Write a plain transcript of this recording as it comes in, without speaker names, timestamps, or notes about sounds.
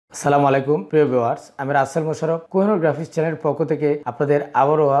আসসালামু আলাইকুম প্রিয় ভিউয়ার্স, আমি রাসেল মোশাররফ কোহিনুর গ্রাফিক্স চ্যানেলের পক্ষ থেকে আপনাদের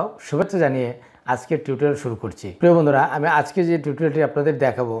আবারও শুভেচ্ছা জানিয়ে আজকের টিউটোরিয়াল শুরু করছি। প্রিয় বন্ধুরা, আমি আজকে যে টিউটোরিয়ালটি আপনাদের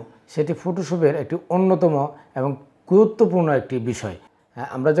দেখাবো সেটি ফটোশপের একটি অন্যতম এবং গুরুত্বপূর্ণ একটি বিষয়।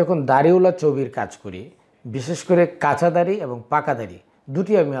 আমরা যখন দাড়িওয়ালা ছবির কাজ করি, বিশেষ করে কাঁচা দাড়ি এবং পাকা দাড়ি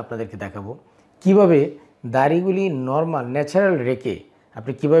দুটি আমি আপনাদেরকে দেখাবো কিভাবে দাড়িগুলি নর্মাল ন্যাচারাল রেখে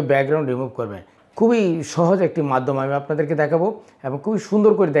আপনি কীভাবে ব্যাকগ্রাউন্ড রিমুভ করবেন। খুবই সহজ একটি মাধ্যম আমি আপনাদেরকে দেখাবো এবং খুবই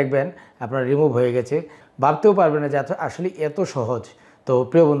সুন্দর করে দেখবেন আপনার রিমুভ হয়ে গেছে, ভাবতেও পারবেন না যে আসলে এত সহজ। তো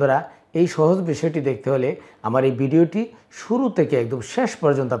প্রিয় বন্ধুরা, এই সহজ বিষয়টি দেখতে হলে আমার এই ভিডিওটি শুরু থেকে একদম শেষ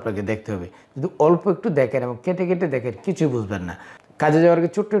পর্যন্ত আপনাকে দেখতে হবে। যদি অল্প একটু দেখেন এবং কেটে কেটে দেখেন কিছুই বুঝবেন না। কাজে যাওয়ার আগে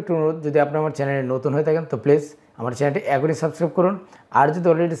ছোট্ট একটু অনুরোধ, যদি আপনি আমার চ্যানেলে নতুন হয়ে থাকেন তো প্লিজ আমার চ্যানেলটি এখনই সাবস্ক্রাইব করুন, আর যদি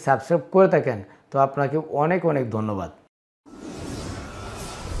অলরেডি সাবস্ক্রাইব করে থাকেন তো আপনাকে অনেক অনেক ধন্যবাদ।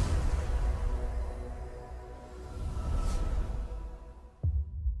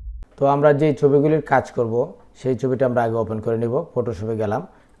 তো আমরা যেই ছবিগুলির কাজ করব সেই ছবিটা আমরা আগে ওপেন করে নিব। ফটোশপে গেলাম,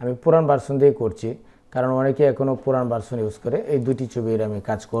 আমি পুরান ভার্সন দিয়ে করছি কারণ অনেকে এখনও পুরান ভার্সন ইউজ করে। এই দুটি ছবির আমি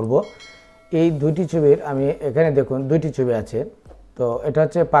কাজ করব। এই দুটি ছবির আমি এখানে দেখুন দুইটি ছবি আছে। তো এটা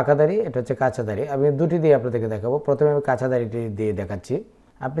হচ্ছে পাকা দাড়ি, এটা হচ্ছে কাঁচা দাড়ি। আমি দুটি দিয়ে আপনাদেরকে দেখাবো। প্রথমে আমি কাঁচা দাড়িটি দিয়ে দেখাচ্ছি।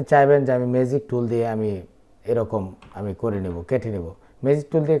 আপনি চাইবেন যে আমি ম্যাজিক টুল দিয়ে আমি এরকম আমি করে নেব, কেটে নেব। ম্যাজিক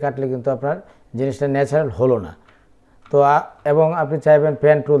টুল দিয়ে কাটলে কিন্তু আপনার জিনিসটা ন্যাচারাল হলো না। তো এবং আপনি চাইবেন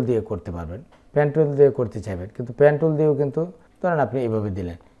পেন টুল দিয়ে করতে পারবেন, পেন টুল দিয়ে করতে চাইবেন, কিন্তু পেন টুল দিয়েও কিন্তু ধরেন আপনি এভাবে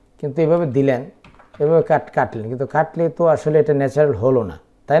দিলেন, কিন্তু এভাবে দিলেন, এভাবে কাটলেন, কিন্তু কাটলে তো আসলে এটা ন্যাচারাল হলো না,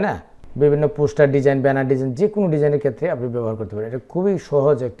 তাই না? বিভিন্ন পোস্টার ডিজাইন, ব্যানার ডিজাইন, যে কোনো ডিজাইনের ক্ষেত্রে আপনি ব্যবহার করতে পারেন। এটা খুবই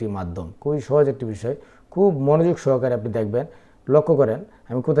সহজ একটি মাধ্যম, খুবই সহজ একটি বিষয়। খুব মনোযোগ সহকারে আপনি দেখবেন, লক্ষ্য করেন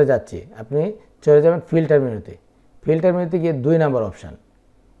আমি কোথায় যাচ্ছি। আপনি চলে যাবেন ফিল্টার মেনুতে। ফিল্টার মেনুতে গিয়ে 2 নম্বর option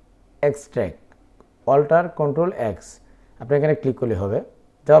extract, alter control x, আপনি এখানে ক্লিক করলে হবে।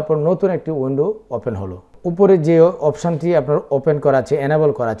 যাওয়ার পর নতুন একটি উইন্ডো ওপেন হলো। উপরে যে অপশানটি আপনার ওপেন করা আছে,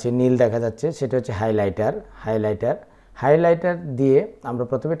 এনেবল করা আছে, নীল দেখা যাচ্ছে, সেটা হচ্ছে হাইলাইটার দিয়ে আমরা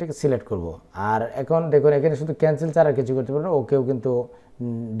প্রথমে এটাকে সিলেক্ট করব। আর এখন দেখুন এখানে শুধু ক্যান্সেল ছাড়া কিছু করতে পারবেন, ওকেও কিন্তু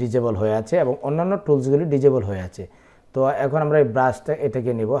ডিজেবল হয়ে আছে এবং অন্যান্য টুলসগুলি ডিজেবল হয়ে আছে। তো এখন আমরা এই ব্রাশটা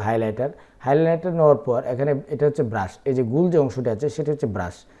এটাকে নিব, হাইলাইটার নেওয়ার পর এখানে এটা হচ্ছে ব্রাশ, এই যে গুল যে অংশটি আছে সেটা হচ্ছে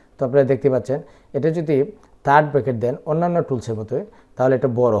ব্রাশ। তো আপনারা দেখতে পাচ্ছেন এটা যদি থার্ড ব্র্যাকেট দেন অন্যান্য টুলসের মতোই, তাহলে এটা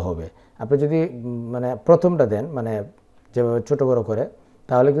বড় হবে। আপনি যদি মানে প্রথমটা দেন, মানে যেভাবে ছোটো বড় করে,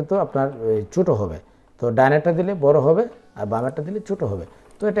 তাহলে কিন্তু আপনার ছোটো হবে। তো ডাইনারটা দিলে বড় হবে আর বামেরটা দিলে ছোটো হবে।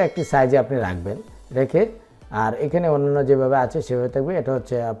 তো এটা একটি সাইজে আপনি রাখবেন, রেখে আর এখানে অন্যান্য যেভাবে আছে সেভাবে থাকবে। এটা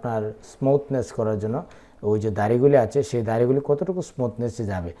হচ্ছে আপনার স্মুথনেস করার জন্য, ওই যে দাড়িগুলি আছে সেই দাড়িগুলি কতটুকু স্মুথনেসে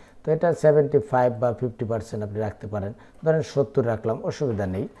যাবে। তো এটা 75 বা 50% আপনি রাখতে পারেন, ধরেন 70 রাখলাম, অসুবিধা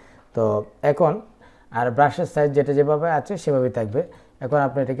নেই। তো এখন আর ব্রাশের সাইজ যেটা যেভাবে আছে সেভাবেই থাকবে। এখন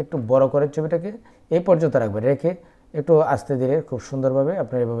আপনি এটাকে একটু বড় করে ছবিটাকে এই পর্যন্ত রাখবেন, রেখে একটু আস্তে ধীরে খুব সুন্দরভাবে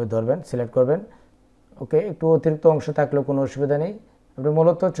আপনি এভাবে ধরবেন, সিলেক্ট করবেন। ওকে, একটু অতিরিক্ত অংশ থাকলেও কোনো অসুবিধা নেই। আপনি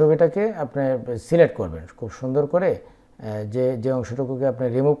মূলত ছবিটাকে আপনি সিলেক্ট করবেন খুব সুন্দর করে। যে অংশটুকুকে আপনি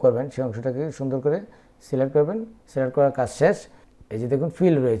রিমুভ করবেন সেই অংশটাকে সুন্দর করে সিলেক্ট করবেন। সিলেক্ট করার কাজ শেষ। এই যে দেখুন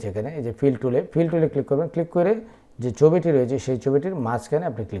ফিল রয়েছে এখানে, এই যে ফিল টুলে ক্লিক করবেন। ক্লিক করে যে ছবিটি রয়েছে সেই ছবিটির মাঝখানে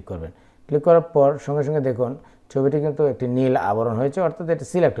আপনি ক্লিক করবেন। ক্লিক করার পর সঙ্গে সঙ্গে দেখুন ছবিটি কিন্তু একটি নীল আবরণ হয়েছে, অর্থাৎ এটা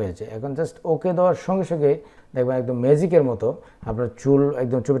সিলেক্ট হয়েছে। এখন জাস্ট ওকে দেওয়ার সঙ্গে সঙ্গে দেখবেন একদম ম্যাজিকের মতো আপনার চুল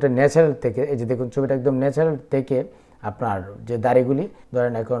একদম ছবিটা ন্যাচারাল থেকে, এই যে দেখুন ছবিটা একদম ন্যাচারাল থেকে আপনার যে দাড়িগুলি,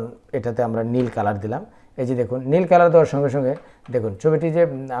 ধরেন এখন এটাতে আমরা নীল কালার দিলাম। এই যে দেখুন নীল কালার দেওয়ার সঙ্গে সঙ্গে দেখুন ছবিটি যে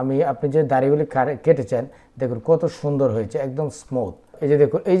আপনি যে দাড়িগুলি কেটেছেন দেখুন কত সুন্দর হয়েছে, একদম স্মুথ। এই যে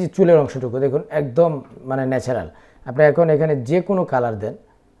দেখুন এই যে চুলের অংশটুকু দেখুন একদম মানে ন্যাচারাল। আপনি এখন এখানে যে কোনো কালার দেন,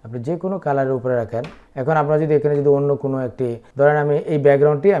 আপনি যে কোনো কালারের উপরে রাখেন। এখন আপনারা যদি এখানে যদি অন্য কোনো একটি, ধরেন আমি এই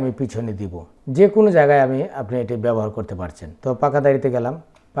ব্যাকগ্রাউন্ডটি আমি পিছনে দিব, যে কোনো জায়গায় আপনি এটি ব্যবহার করতে পারছেন। তো পাকা দাড়িতে গেলাম,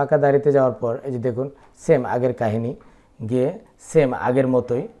 পাকা দাড়িতে যাওয়ার পর এই যে দেখুন সেম আগের কাহিনী, গিয়ে সেম আগের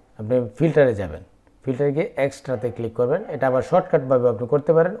মতোই আপনি ফিল্টারে যাবেন। ফিল্টারে গিয়ে এক্সট্রাতে ক্লিক করবেন। এটা আবার শর্টকাটভাবে আপনি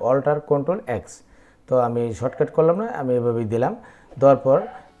করতে পারেন, অল্টার কন্ট্রোল এক্স। তো আমি শর্টকাট করলাম না, আমি এভাবেই দিলাম। দেওয়ার পর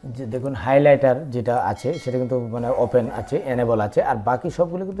যে দেখুন হাইলাইটার যেটা আছে সেটা কিন্তু মানে ওপেন আছে, এনেবল আছে, আর বাকি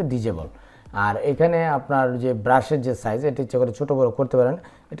সবগুলো কিন্তু ডিজেবল। আর এখানে আপনার যে ব্রাশের যে সাইজ এটা ইচ্ছে করে ছোটো বড়ো করতে পারেন।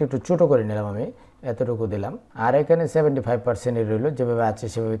 এটা একটু ছোটো করে নিলাম, আমি এতটুকু দিলাম। আর এখানে 75% রইল, যেভাবে আছে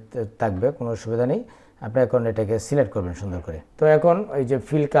সেভাবে থাকবে, কোনো অসুবিধা নেই। আপনি এখন এটাকে সিলেক্ট করবেন সুন্দর করে। তো এখন ওই যে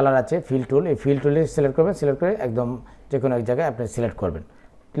ফিল কালার আছে, ফিল টুল, এই ফিল টুলে সিলেক্ট করবেন। সিলেক্ট করে একদম যে কোনো এক জায়গায় আপনি সিলেক্ট করবেন,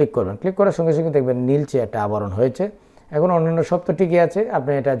 ক্লিক করবেন। ক্লিক করার সঙ্গে সঙ্গে দেখবেন নীলচে একটা আবরণ হয়েছে। এখন অন্যান্য সব তো ঠিকই আছে,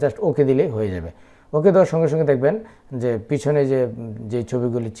 আপনি এটা জাস্ট ওকে দিলেই হয়ে যাবে। ওকে দেওয়ার সঙ্গে সঙ্গে দেখবেন যে পিছনে যে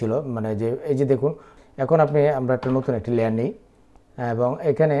ছবিগুলি ছিল, মানে যে এই যে দেখুন এখন আমরা একটা নতুন একটি লেয়ার নিই। এবং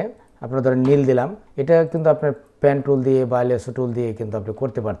এখানে আপনার ধরেন নীল দিলাম, এটা কিন্তু আপনার পেন টুল দিয়ে বা লেসো টুল দিয়ে কিন্তু আপনি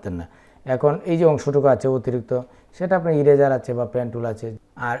করতে পারতেন না। এখন এই যে অংশটুকু আছে অতিরিক্ত, সেটা আপনার ইরেজার আছে বা পেন টুল আছে।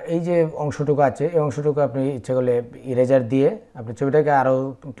 আর এই যে অংশটুকু আছে, এই অংশটুকু আপনি ইচ্ছে করলে ইরেজার দিয়ে আপনি ছবিটাকে আরও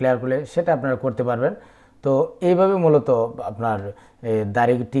ক্লিয়ার করলে সেটা আপনারা করতে পারবেন। তো এইভাবে মূলত আপনার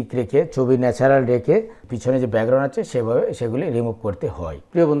দাড়ি ঠিক রেখে, ছবি ন্যাচারাল রেখে, পিছনে যে ব্যাকগ্রাউন্ড আছে সেগুলি রিমুভ করতে হয়।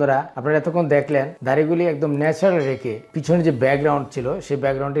 প্রিয় বন্ধুরা, আপনারা এতক্ষণ দেখলেন দাড়িগুলি একদম ন্যাচারাল রেখে পিছনে যে ব্যাকগ্রাউন্ড ছিল সেই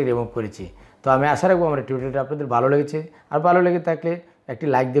ব্যাকগ্রাউন্ডটি রিমুভ করেছি। তো আমি আশা রাখবো আমার টিউটোরিয়ালটা আপনাদের ভালো লেগেছে। আর ভালো লেগে থাকলে একটি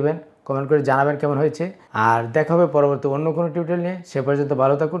লাইক দেবেন, কমেন্ট করে জানাবেন কেমন হয়েছে। আর দেখা হবে পরবর্তী অন্য কোনো টিউটোরিয়াল নিয়ে। সে পর্যন্ত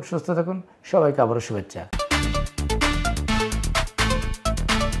ভালো থাকুন, সুস্থ থাকুন। সবাইকে আবারও শুভেচ্ছা।